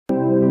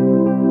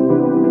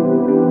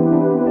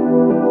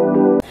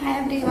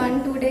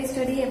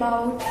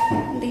about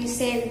the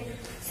cell.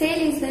 Cell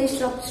is the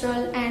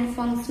structural and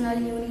functional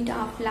unit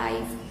of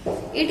life.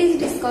 It is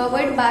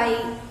discovered by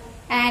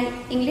an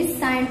English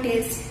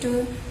scientist,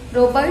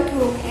 Robert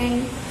Hooke,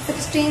 in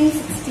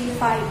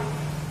 1665.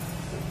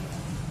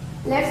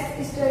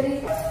 Let's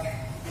study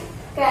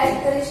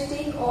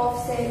characteristic of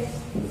cell.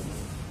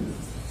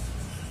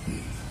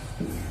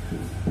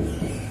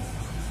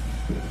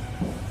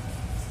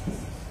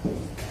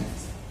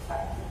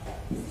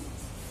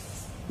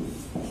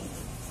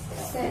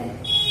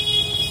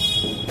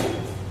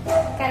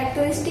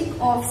 Characteristic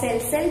of cell.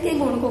 Cell के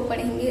गुण को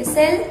पढ़ेंगे.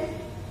 Cell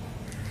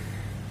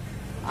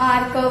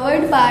are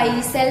covered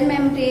by cell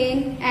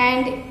membrane,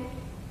 and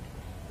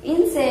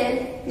in cell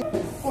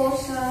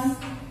portion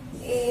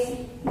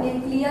a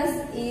nucleus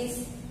is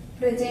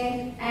present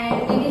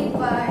and middle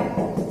part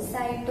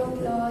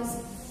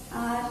cytoplasm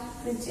are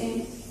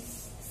present.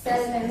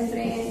 Cell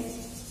membrane,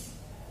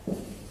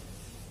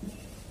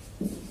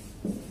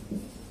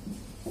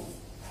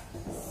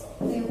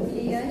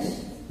 nucleus,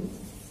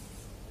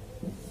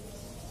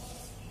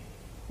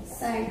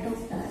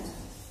 cytoplasm.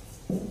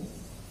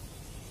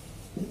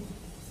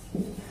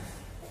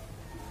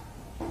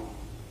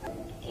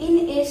 In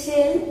a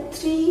cell,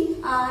 three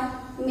are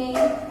main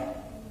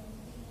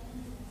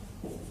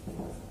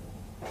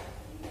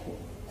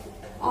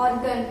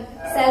organ: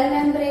 cell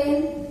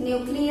membrane,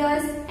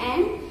 nucleus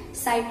and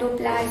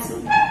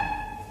cytoplasm.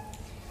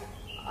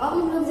 अब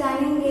हम लोग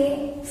जानेंगे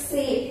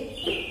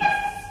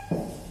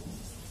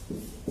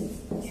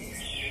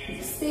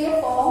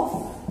shape of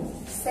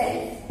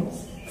cell.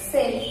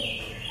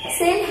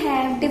 Cell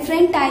have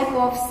different type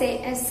of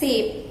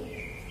shape.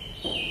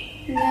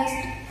 Just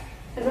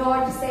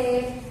rod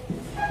shape,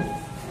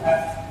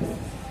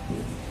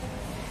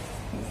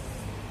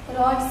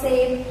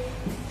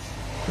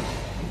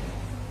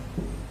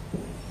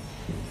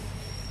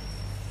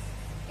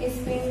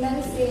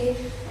 spindle shape.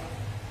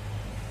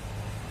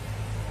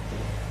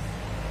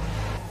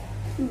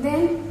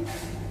 Then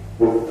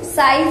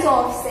size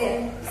of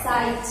cell.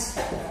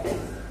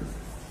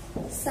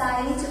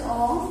 Size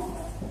of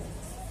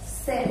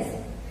cell.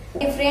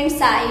 Different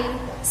size.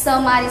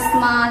 Some are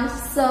small,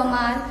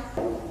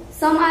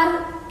 some are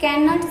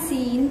cannot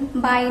seen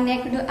by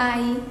naked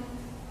eye.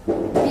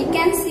 We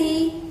can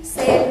see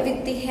cell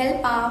with the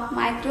help of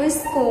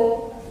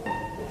microscope.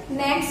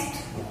 Next,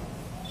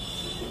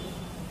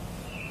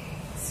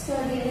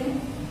 study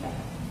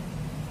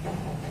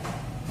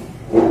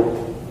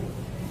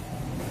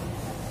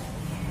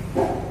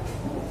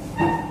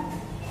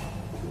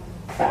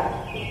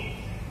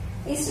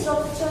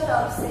structure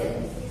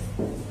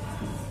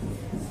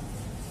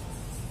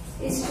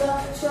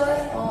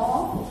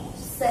of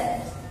cell.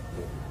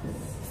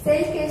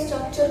 Cell के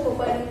structure को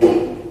पढ़ेंगे.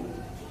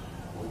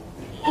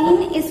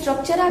 In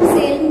structure of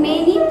cell,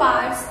 many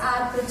parts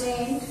are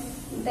present.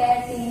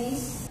 That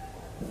is,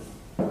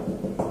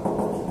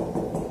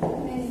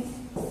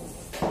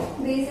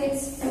 this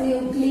is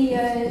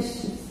nucleus,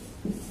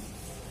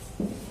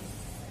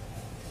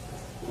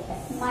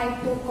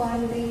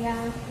 mitochondria,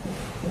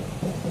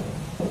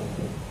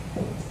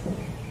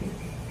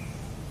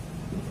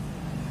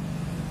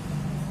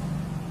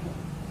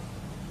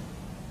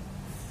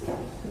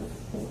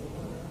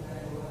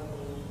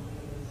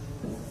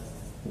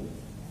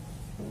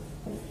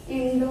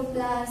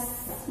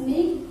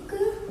 endoplasmic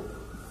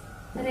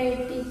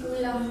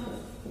reticulum,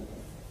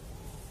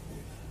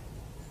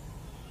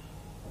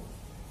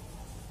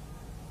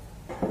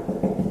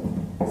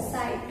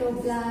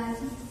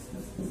 cytoplasm,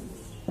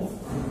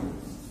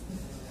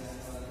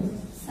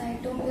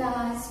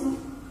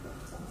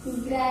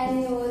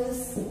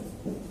 granules,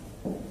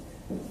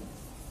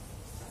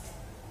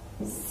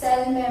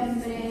 cell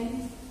membrane,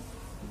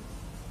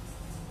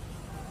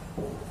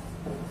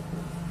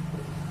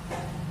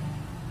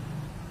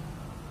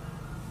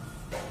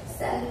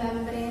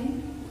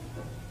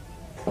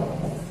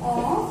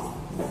 of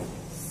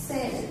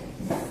cell.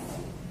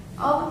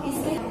 अब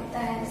इसके होता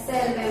है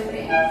cell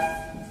membrane.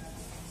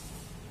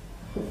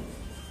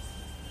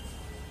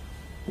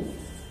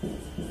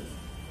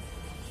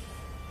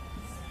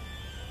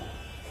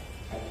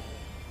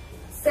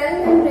 Cell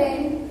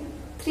membrane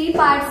 3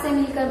 part से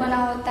मिलकर बना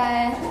होता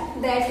है.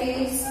 That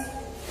is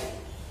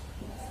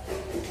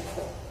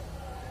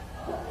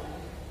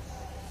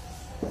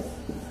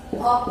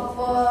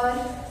upper,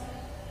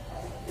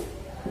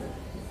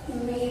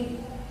 middle,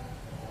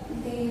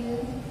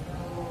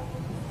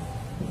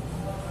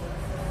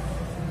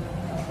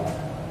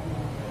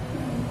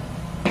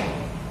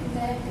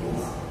 that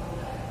is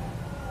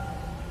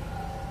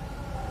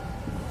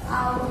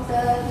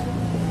outer,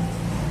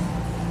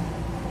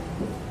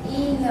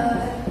 inner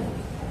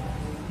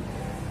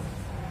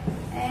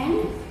and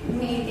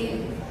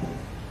middle.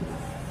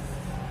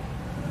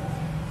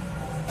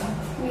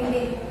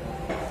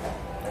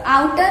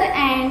 Outer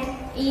and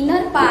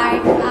inner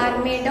part are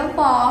made up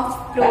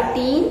of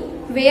protein,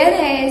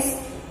 whereas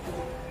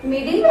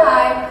middle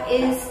part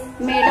is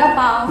made up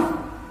of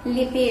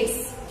lipids.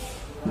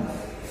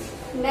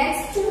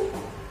 Next,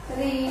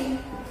 read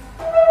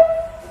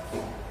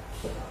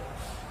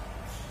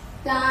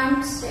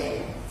plant cell.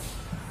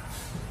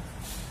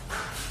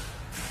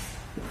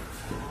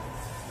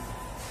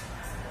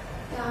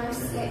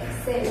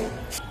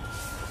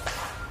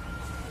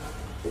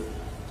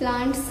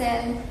 Plant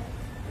cell.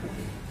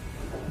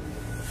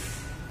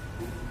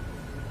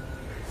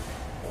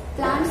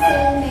 Plant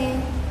cell में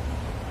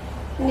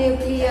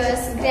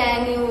nucleus,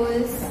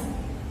 granules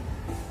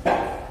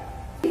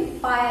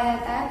पाया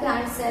जाता है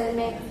plant cell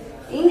में।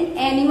 In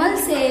animal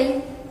cell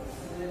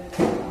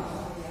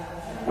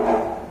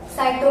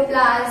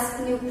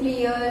cytoplasm,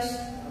 nucleus,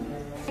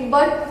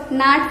 but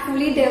not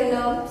fully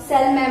developed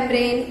cell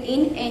membrane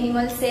in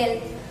animal cell.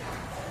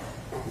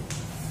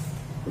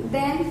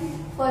 Then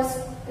first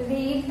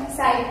read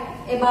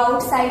about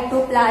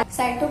cytoplasm.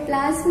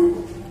 Cytoplasm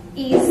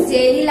is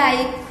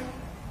jelly-like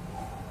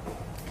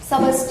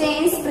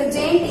substance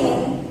present in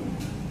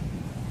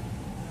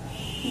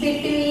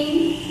between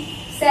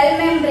cell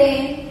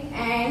membrane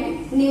and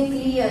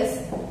nucleus.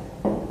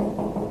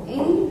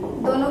 इन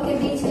दोनों के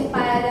बीच में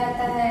पाया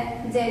जाता है,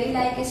 jelly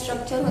like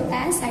structure होता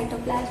है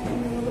cytoplasm,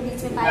 इन दोनों के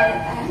बीच में पाया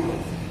जाता है।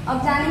 अब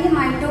जानेंगे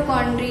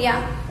mitochondria.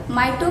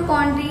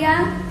 Mitochondria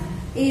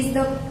is the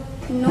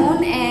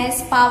known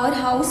as power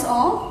house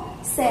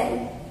of cell.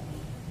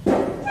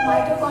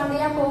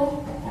 Mitochondria को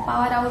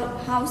पावर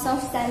हाउस ऑफ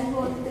सेल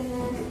बोलते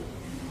हैं।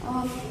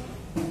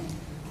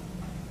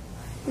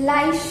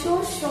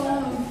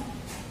 Lysosome,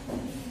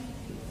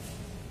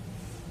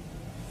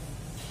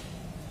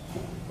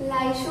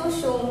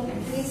 lysosome,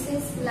 this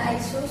is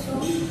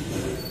lysosome.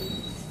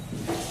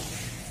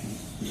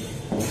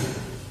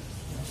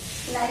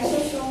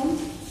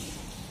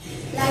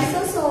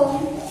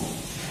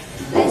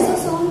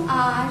 Lysosome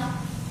are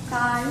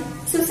called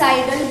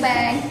suicidal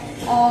bag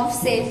of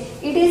cell.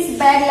 It is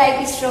bag like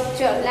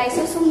structure.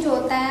 Lysosome जो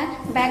होता है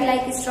bag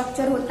like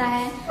structure होता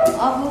है।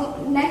 अब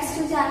next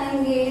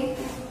जानेंगे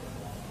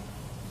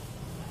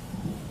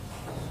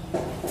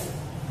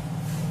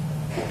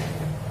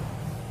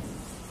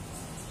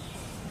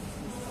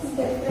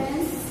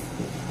difference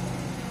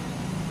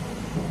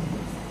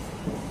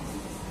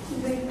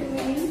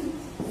between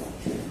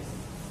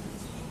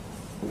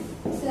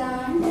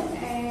plant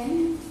and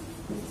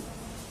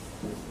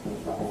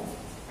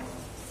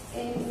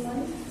animal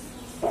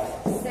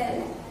cell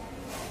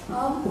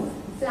of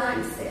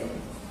plant cell.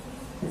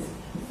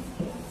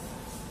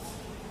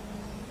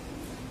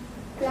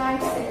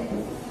 Plant cell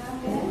यहाँ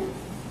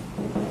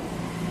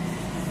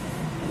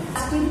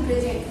पे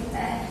present होता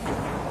है।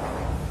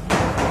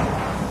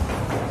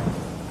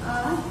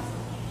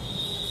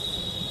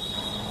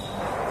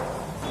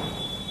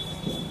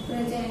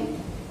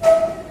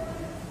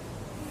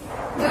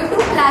 Due to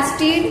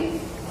plastid,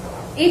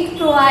 it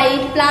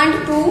provide plant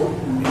to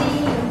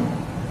green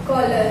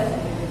color.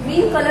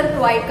 Green color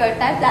provide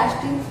करता है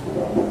plastid,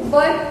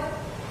 but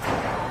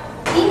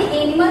in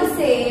animal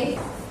cell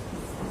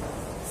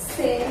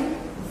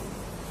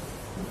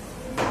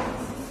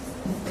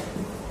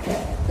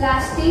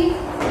plastid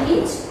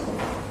is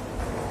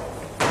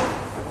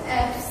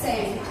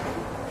absent.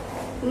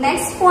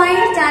 Next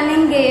point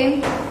जानेंगे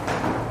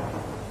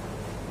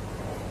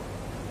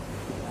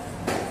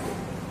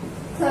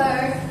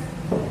third,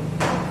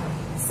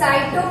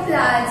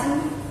 cytoplasm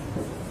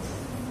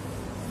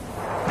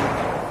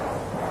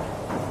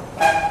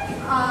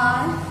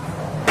are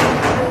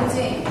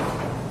present.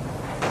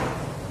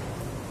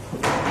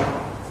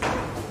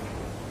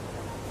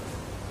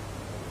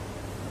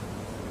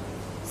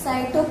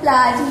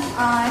 Cytoplasm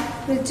are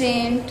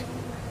present.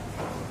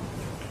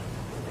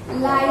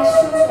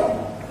 Lysosome,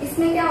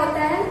 इसमें क्या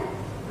होता है,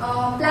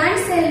 plant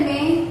cell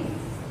में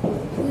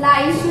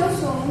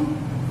lysosome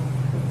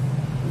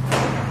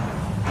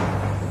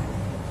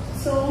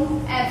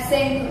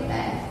absent होता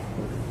है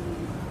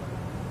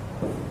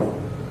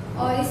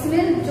और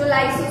इसमें जो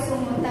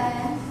लाइसोसोम होता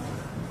है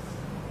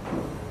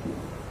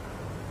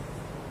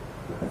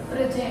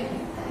प्रेजेंट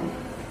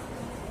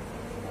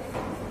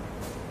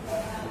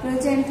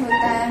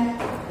होता है।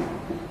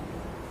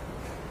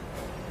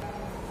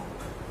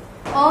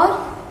 और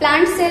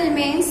प्लांट सेल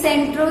में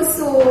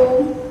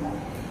सेंट्रोसोम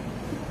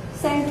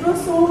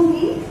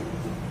भी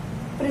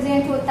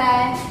प्रेजेंट होता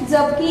है,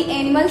 जबकि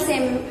एनिमल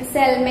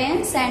सेल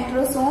में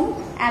सेंट्रोसोम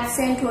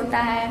एब्सेंट होता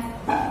है।